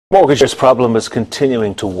Mortgagers' problem is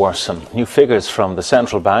continuing to worsen. New figures from the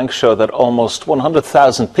central bank show that almost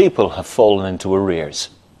 100,000 people have fallen into arrears.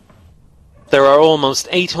 There are almost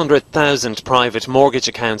 800,000 private mortgage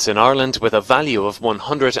accounts in Ireland with a value of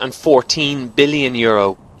 €114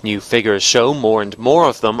 billion. New figures show more and more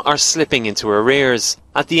of them are slipping into arrears.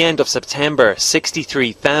 At the end of September,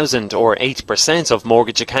 63,000 or 8% of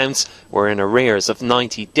mortgage accounts were in arrears of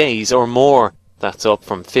 90 days or more. That's up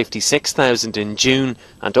from 56,000 in June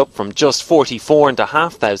and up from just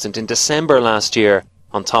 44,500 in December last year.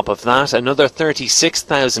 On top of that, another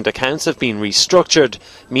 36,000 accounts have been restructured,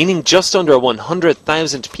 meaning just under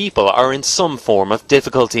 100,000 people are in some form of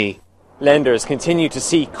difficulty. Lenders continue to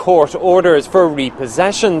seek court orders for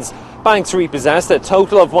repossessions. Banks repossessed a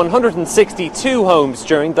total of 162 homes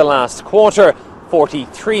during the last quarter.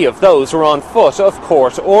 43 of those were on foot of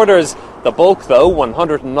court orders. The bulk, though,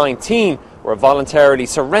 119, were voluntarily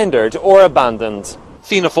surrendered or abandoned.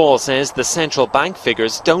 Fianna Fáil says the central bank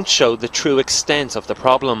figures don't show the true extent of the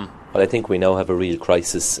problem. Well, I think we now have a real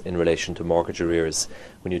crisis in relation to mortgage arrears.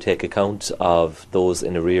 When you take account of those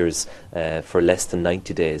in arrears for less than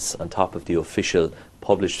 90 days on top of the official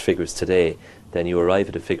published figures today, then you arrive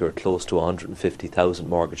at a figure close to 150,000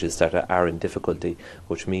 mortgages that are in difficulty,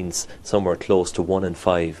 which means somewhere close to 1 in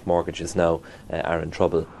 5 mortgages now are in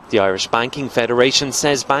trouble. The Irish Banking Federation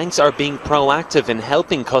says banks are being proactive in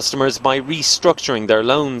helping customers by restructuring their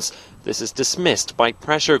loans. This is dismissed by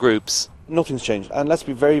pressure groups. Nothing's changed, and let's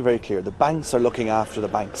be very, very clear. The banks are looking after the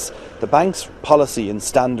banks. The bank's policy and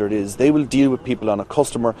standard is they will deal with people on a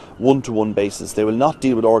customer one-to-one basis. They will not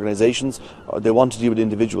deal with organisations, or they want to deal with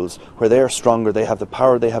individuals. Where they are stronger, they have the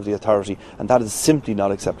power, they have the authority, and that is simply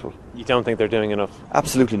not acceptable. You don't think they're doing enough?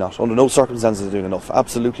 Absolutely not. Under no circumstances are they doing enough.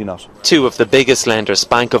 Absolutely not. Two of the biggest lenders,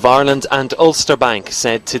 Bank of Ireland and Ulster Bank,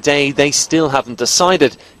 said today they still haven't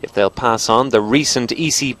decided if they'll pass on the recent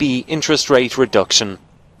ECB interest rate reduction.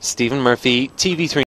 Stephen Murphy, TV3.